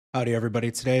Howdy,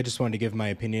 everybody. Today, I just wanted to give my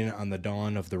opinion on the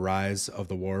dawn of the rise of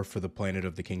the war for the planet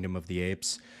of the Kingdom of the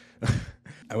Apes.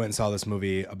 I went and saw this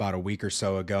movie about a week or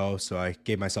so ago, so I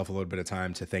gave myself a little bit of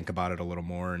time to think about it a little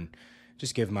more and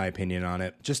just give my opinion on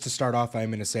it. Just to start off, I'm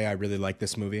going to say I really like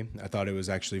this movie. I thought it was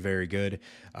actually very good.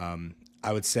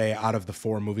 I would say out of the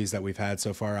four movies that we've had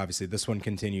so far, obviously this one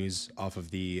continues off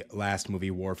of the last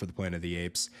movie, War for the Planet of the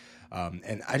Apes.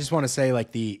 And I just want to say,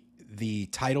 like, the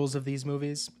titles of these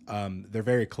movies, they're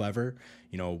very clever.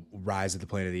 You know, Rise of the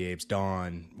Planet of the Apes,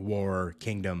 Dawn, War,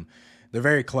 Kingdom. They're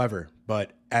very clever,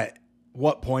 but at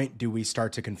what point do we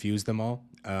start to confuse them all?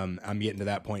 I'm getting to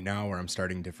that point now where I'm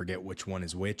starting to forget which one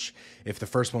is which. If the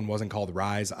first one wasn't called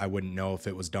Rise, I wouldn't know if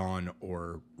it was Dawn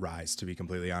or Rise, to be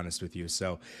completely honest with you.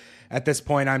 So at this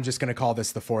point, I'm just going to call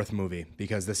this the fourth movie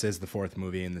because this is the fourth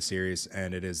movie in the series,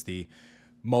 and it is the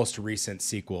most recent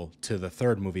sequel to the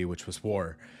third movie, which was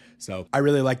War. So I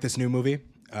really like this new movie.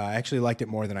 I actually liked it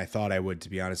more than I thought I would,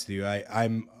 to be honest with you.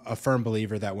 I'm a firm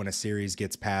believer that when a series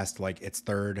gets past like its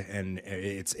third and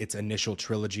its initial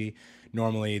trilogy,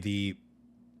 normally the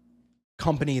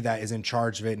company that is in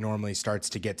charge of it normally starts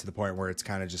to get to the point where it's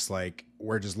kind of just like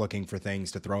we're just looking for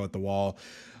things to throw at the wall,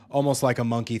 almost like a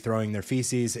monkey throwing their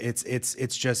feces.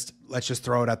 It's just let's just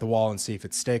throw it at the wall and see if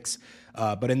it sticks.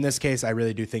 But in this case, I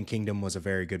really do think Kingdom was a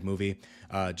very good movie.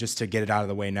 Just to get it out of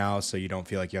the way now, so you don't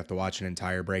feel like you have to watch an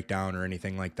entire breakdown or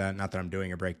anything like that. Not that I'm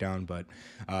doing a breakdown, but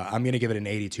I'm going to give it an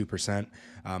 82%.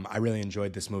 I really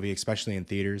enjoyed this movie, especially in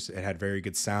theaters. It had very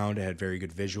good sound. It had very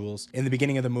good visuals. In the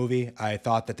beginning of the movie, I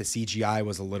thought that the CGI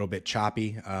was a little bit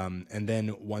choppy. And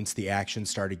then once the action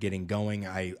started getting going,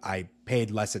 I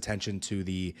paid less attention to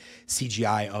the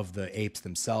CGI of the apes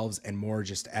themselves and more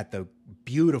just at the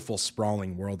beautiful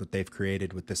sprawling world that they've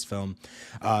created with this film.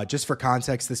 Just for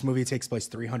context, this movie takes place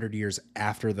 300 years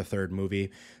after the third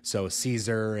movie. So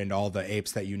Caesar and all the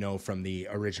apes that you know from the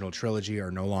original trilogy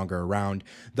are no longer around,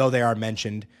 though they are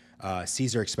mentioned.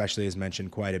 Caesar especially is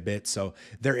mentioned quite a bit. So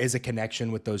there is a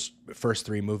connection with those first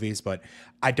three movies, but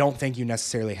I don't think you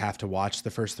necessarily have to watch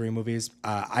the first three movies.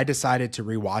 I decided to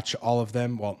rewatch all of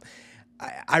them. Well,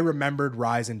 I remembered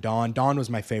Rise and Dawn. Dawn was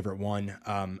my favorite one.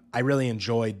 I really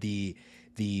enjoyed the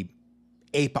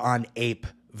ape on ape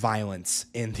violence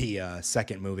in the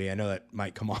second movie. I know that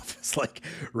might come off as like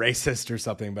racist or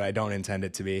something, but I don't intend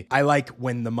it to be. I like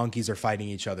when the monkeys are fighting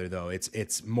each other, though.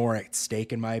 It's more at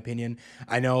stake, in my opinion.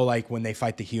 I know, like, when they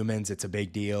fight the humans, it's a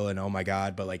big deal and oh my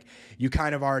god, but like you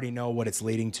kind of already know what it's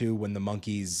leading to when the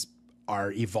monkeys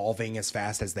are evolving as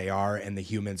fast as they are and the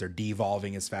humans are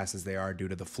devolving as fast as they are due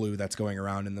to the flu that's going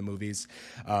around in the movies.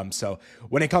 So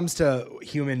when it comes to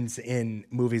humans in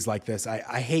movies like this,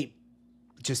 I hate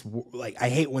just like I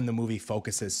hate when the movie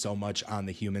focuses so much on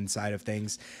the human side of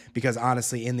things, because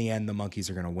honestly, in the end, the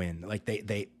monkeys are going to win. Like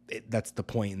that's the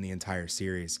point in the entire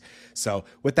series. So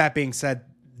with that being said,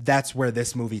 that's where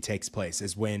this movie takes place,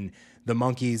 is when the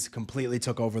monkeys completely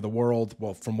took over the world.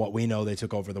 Well, from what we know, they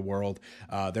took over the world.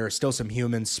 There are still some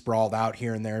humans sprawled out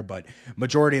here and there, but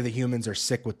majority of the humans are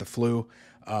sick with the flu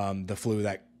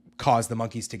that caused the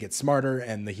monkeys to get smarter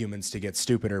and the humans to get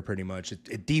stupider, pretty much.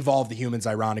 It devolved the humans,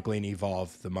 ironically, and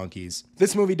evolved the monkeys.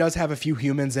 This movie does have a few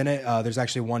humans in it. There's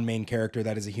actually one main character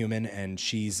that is a human, and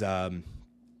she's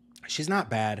not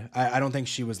bad. I don't think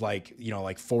she was like,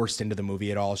 like forced into the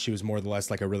movie at all. She was more or less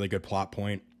like a really good plot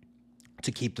point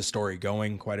to keep the story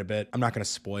going quite a bit. I'm not going to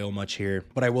spoil much here,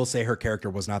 but I will say her character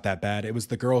was not that bad. It was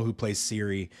the girl who plays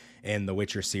Ciri in the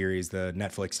Witcher series, the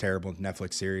terrible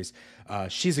Netflix series.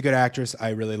 She's a good actress. I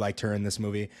really liked her in this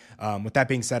movie. With that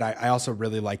being said, I also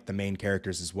really like the main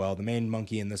characters as well. The main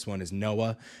monkey in this one is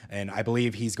Noah, and I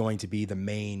believe he's going to be the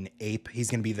main ape. He's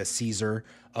going to be the Caesar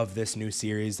of this new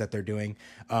series that they're doing.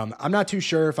 I'm not too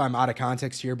sure if I'm out of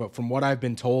context here, but from what I've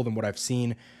been told and what I've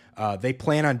seen, they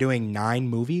plan on doing 9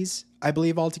 movies, I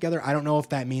believe, altogether. I don't know if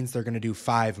that means they're going to do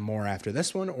 5 more after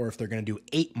this one or if they're going to do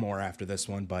 8 more after this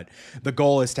one, but the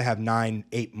goal is to have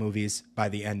 8 movies by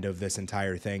the end of this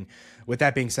entire thing. With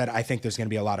that being said, I think there's going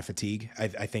to be a lot of fatigue. I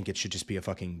think it should just be a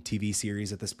fucking TV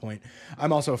series at this point.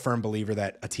 I'm also a firm believer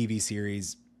that a TV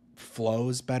series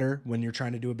flows better when you're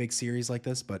trying to do a big series like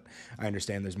this, but I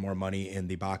understand there's more money in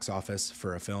the box office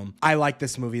for a film. I like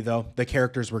this movie, though. The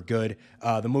characters were good.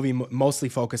 The movie mostly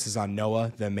focuses on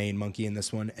Noah, the main monkey in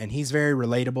this one, and he's very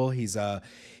relatable.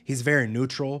 He's very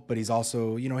neutral, but he's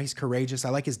also, he's courageous. I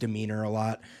like his demeanor a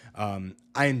lot.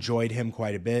 I enjoyed him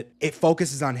quite a bit. It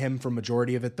focuses on him for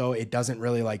majority of it, though. It doesn't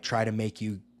really like try to make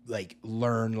you like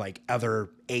learn like other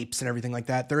apes and everything like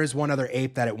that. There is one other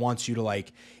ape that it wants you to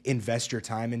like invest your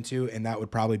time into, and that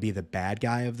would probably be the bad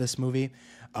guy of this movie.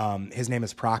 His name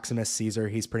is Proximus Caesar.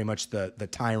 He's pretty much the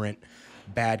tyrant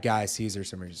bad guy, Caesar.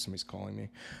 Somebody's calling me.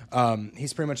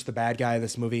 He's pretty much the bad guy of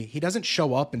this movie. He doesn't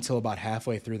show up until about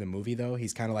halfway through the movie, though.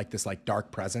 He's kind of like this like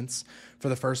dark presence for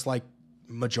the first like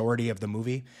majority of the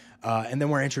movie. And then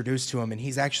we're introduced to him, and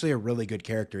he's actually a really good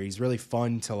character. He's really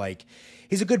fun to like.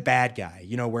 He's a good bad guy,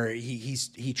 you know, where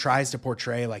he tries to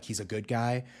portray like he's a good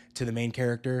guy to the main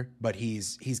character, but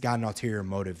he's got an ulterior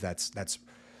motive that's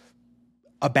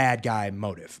a bad guy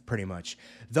motive, pretty much.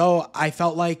 Though I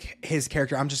felt like his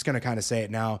character, I'm just gonna kind of say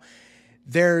it now.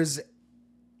 There's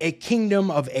a kingdom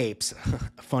of apes.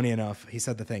 Funny enough, he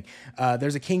said the thing.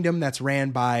 There's a kingdom that's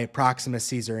ran by Proximus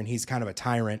Caesar, and he's kind of a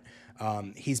tyrant.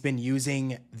 He's been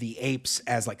using the apes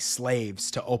as like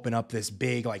slaves to open up this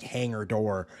big like hangar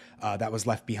door that was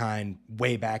left behind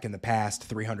way back in the past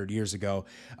 300 years ago.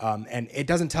 And it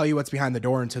doesn't tell you what's behind the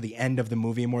door until the end of the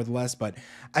movie, more or less. But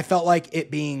I felt like it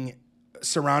being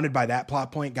surrounded by that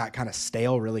plot point got kind of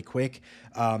stale really quick.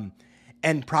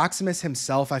 And Proximus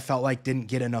himself, I felt like didn't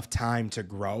get enough time to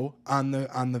grow on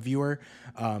the viewer.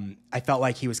 I felt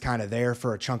like he was kind of there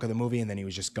for a chunk of the movie, and then he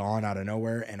was just gone out of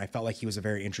nowhere. And I felt like he was a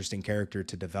very interesting character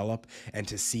to develop and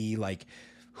to see like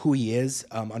who he is.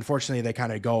 Unfortunately, they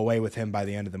kind of go away with him by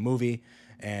the end of the movie,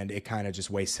 and it kind of just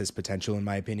wastes his potential, in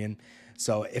my opinion.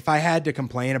 So if I had to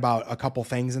complain about a couple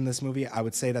things in this movie, I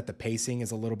would say that the pacing is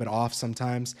a little bit off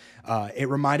sometimes. It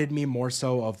reminded me more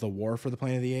so of The War for the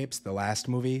Planet of the Apes, the last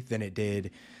movie, than it did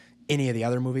any of the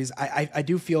other movies. I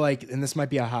do feel like, and this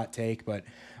might be a hot take, but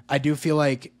I do feel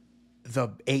like the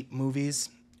ape movies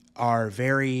are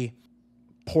very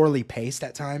poorly paced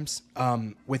at times,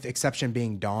 with exception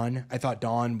being Dawn. I thought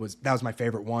Dawn was my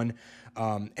favorite one.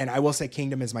 And I will say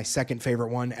Kingdom is my second favorite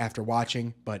one after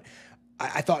watching, but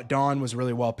I thought Dawn was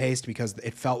really well paced because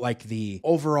it felt like the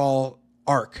overall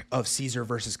arc of Caesar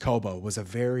versus Koba was a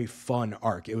very fun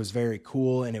arc. It was very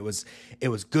cool, and it was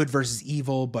good versus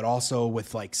evil, but also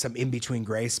with like some in between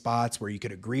gray spots where you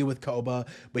could agree with Koba,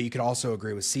 but you could also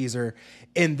agree with Caesar.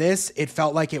 In this, it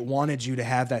felt like it wanted you to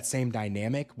have that same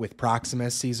dynamic with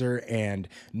Proximus, Caesar, and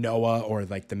Noah, or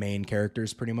like the main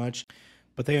characters pretty much.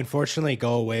 But they unfortunately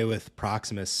go away with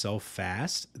Proximus so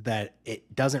fast that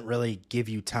it doesn't really give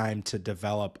you time to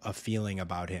develop a feeling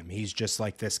about him. He's just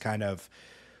like this kind of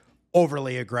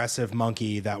overly aggressive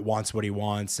monkey that wants what he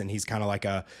wants, and he's kind of like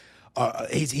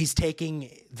he's taking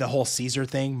the whole Caesar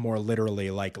thing more literally,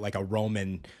 like a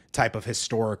Roman type of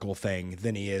historical thing,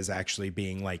 than he is actually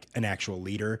being like an actual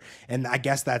leader. And I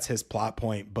guess that's his plot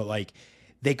point, but like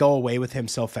they go away with him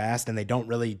so fast, and they don't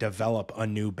really develop a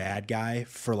new bad guy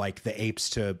for like the apes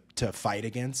to fight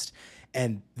against.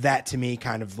 And that to me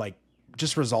kind of like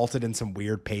just resulted in some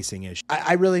weird pacing issues.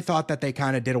 I really thought that they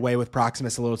kind of did away with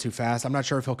Proximus a little too fast. I'm not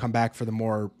sure if he'll come back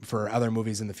for other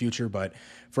movies in the future, but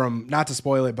not to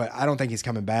spoil it, but I don't think he's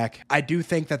coming back. I do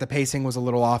think that the pacing was a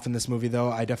little off in this movie,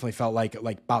 though. I definitely felt like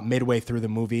about midway through the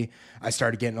movie, I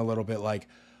started getting a little bit like,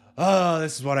 oh,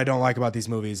 this is what I don't like about these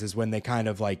movies, is when they kind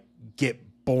of like get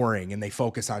boring and they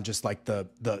focus on just like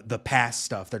the past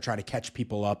stuff. They're trying to catch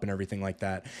people up and everything like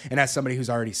that. And as somebody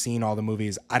who's already seen all the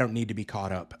movies, I don't need to be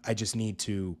caught up. I just need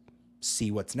to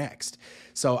see what's next.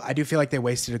 So I do feel like they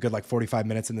wasted a good like 45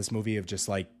 minutes in this movie of just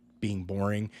like being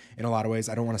boring in a lot of ways.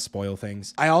 I don't want to spoil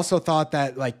things. I also thought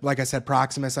that like I said,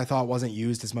 Proximus, I thought wasn't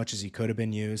used as much as he could have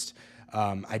been used.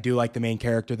 I do like the main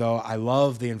character though. I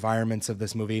love the environments of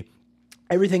this movie.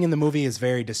 Everything in the movie is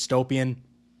very dystopian.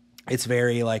 It's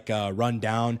very like run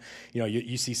down. You know,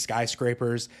 you see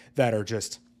skyscrapers that are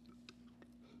just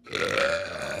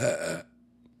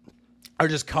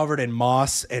covered in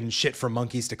moss and shit for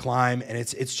monkeys to climb, and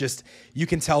it's just, you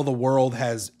can tell the world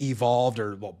has evolved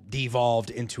or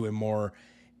devolved into a more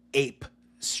ape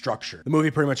structure. The movie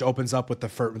pretty much opens up with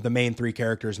the main three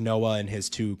characters, Noah and his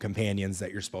two companions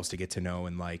that you're supposed to get to know,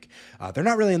 and like they're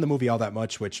not really in the movie all that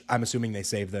much, which I'm assuming they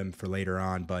save them for later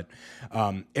on, but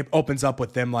it opens up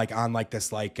with them like on like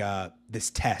this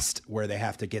this test where they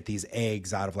have to get these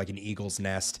eggs out of like an eagle's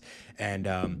nest, and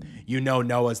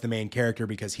Noah's the main character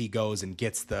because he goes and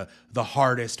gets the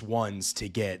hardest ones to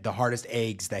get, the hardest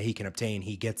eggs that he can obtain.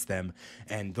 He gets them,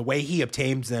 and the way he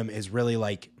obtains them is really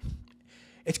like,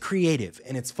 it's creative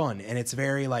and it's fun and it's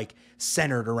very like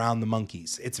centered around the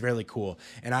monkeys. It's really cool.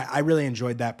 And I really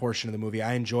enjoyed that portion of the movie.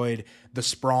 I enjoyed the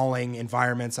sprawling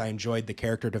environments. I enjoyed the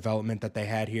character development that they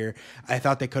had here. I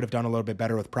thought they could have done a little bit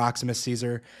better with Proximus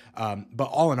Caesar. But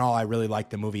all in all, I really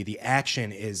liked the movie. The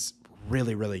action is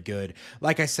really, really good.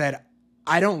 Like I said,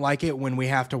 I don't like it when we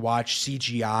have to watch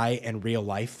CGI and real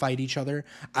life fight each other.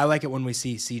 I like it when we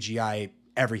see CGI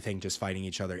everything just fighting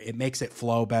each other. It makes it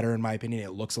flow better, in my opinion.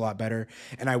 It looks a lot better.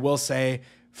 And I will say,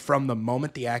 from the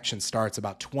moment the action starts,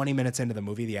 about 20 minutes into the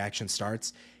movie, the action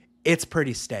starts, it's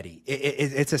pretty steady.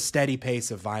 It's a steady pace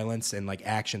of violence and like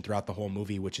action throughout the whole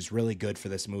movie, which is really good for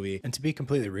this movie. And to be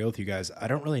completely real with you guys, I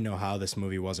don't really know how this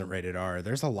movie wasn't rated R.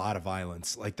 There's a lot of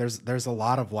violence. Like there's a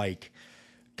lot of like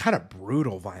kind of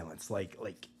brutal violence. Like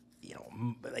you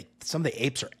know, like some of the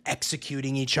apes are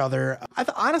executing each other.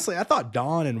 Honestly, I thought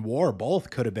Dawn and War both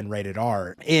could have been rated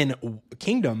R. In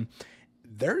Kingdom,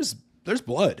 there's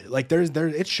blood. Like there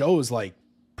it shows like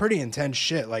pretty intense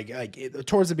shit.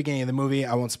 Towards the beginning of the movie,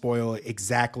 I won't spoil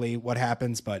exactly what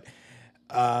happens, but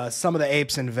some of the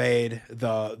apes invade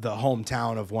the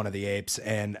hometown of one of the apes,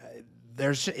 and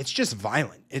it's just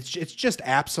violent. It's just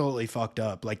absolutely fucked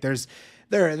up. Like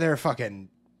they're fucking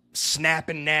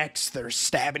snapping necks. They're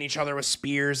stabbing each other with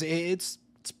spears. It's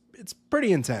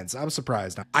pretty intense. I'm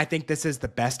surprised. I think this is the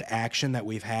best action that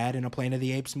we've had in a Planet of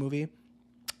the Apes movie.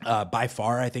 By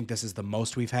far, I think this is the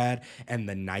most we've had and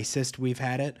the nicest we've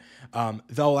had it.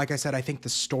 Though, like I said, I think the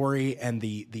story and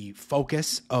the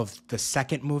focus of the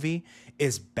second movie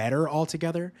is better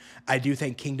altogether. I do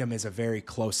think Kingdom is a very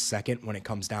close second when it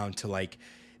comes down to like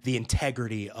the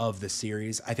integrity of the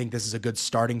series. I think this is a good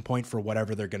starting point for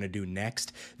whatever they're going to do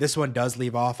next. This one does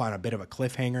leave off on a bit of a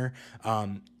cliffhanger.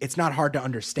 It's not hard to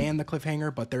understand the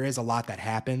cliffhanger, but there is a lot that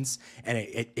happens, and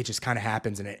it just kind of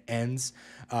happens and it ends.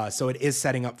 So it is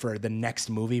setting up for the next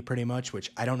movie pretty much,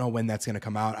 which I don't know when that's going to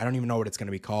come out. I don't even know what it's going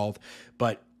to be called,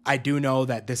 but I do know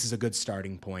that this is a good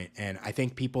starting point. And I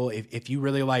think people, if you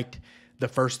really liked the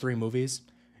first three movies,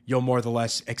 you'll more or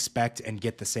less expect and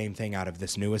get the same thing out of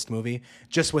this newest movie,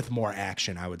 just with more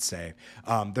action, I would say.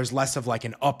 There's less of like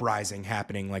an uprising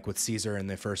happening like with Caesar in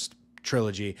the first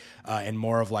trilogy, and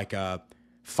more of like a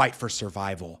fight for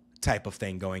survival type of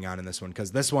thing going on in this one.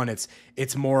 Because this one,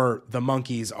 it's more the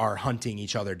monkeys are hunting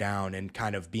each other down and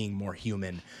kind of being more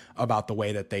human about the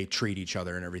way that they treat each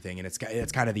other and everything. And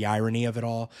it's kind of the irony of it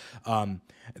all.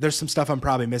 There's some stuff I'm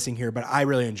probably missing here, but I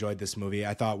really enjoyed this movie.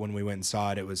 I thought when we went and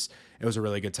saw it, it was a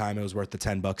really good time. It was worth the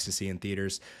 $10 to see in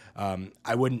theaters.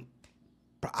 I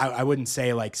wouldn't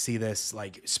say like see this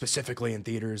like specifically in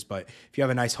theaters, but if you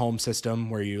have a nice home system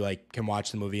where you like can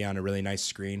watch the movie on a really nice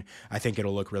screen, I think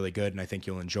it'll look really good and I think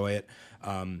you'll enjoy it.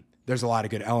 There's a lot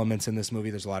of good elements in this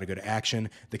movie. There's a lot of good action.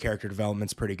 The character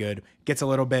development's pretty good. Gets a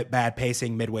little bit bad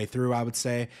pacing midway through, I would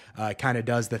say. Kind of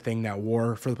does the thing that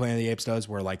War for the Planet of the Apes does,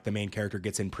 where like the main character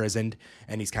gets imprisoned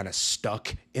and he's kind of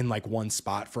stuck in like one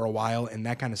spot for a while, and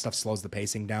that kind of stuff slows the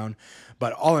pacing down.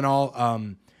 But all in all,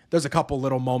 there's a couple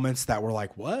little moments that were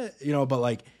like, what? You know, but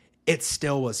like it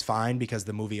still was fine because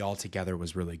the movie altogether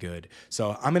was really good.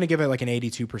 So I'm going to give it like an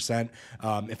 82%.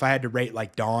 If I had to rate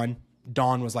like Dawn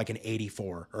was like an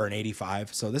 84 or an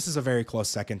 85. So this is a very close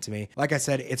second to me. Like I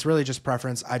said, it's really just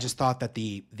preference. I just thought that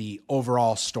the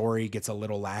overall story gets a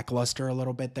little lackluster a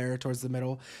little bit there towards the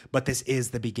middle, but this is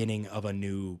the beginning of a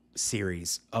new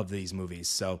series of these movies.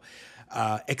 So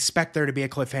expect there to be a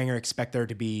cliffhanger, expect there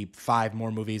to be 5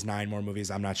 more movies, 9 more movies.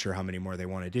 I'm not sure how many more they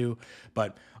want to do,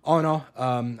 but all in all,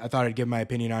 I thought I'd give my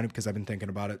opinion on it because I've been thinking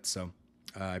about it. So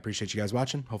I appreciate you guys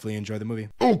watching. Hopefully you enjoy the movie.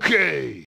 Okay.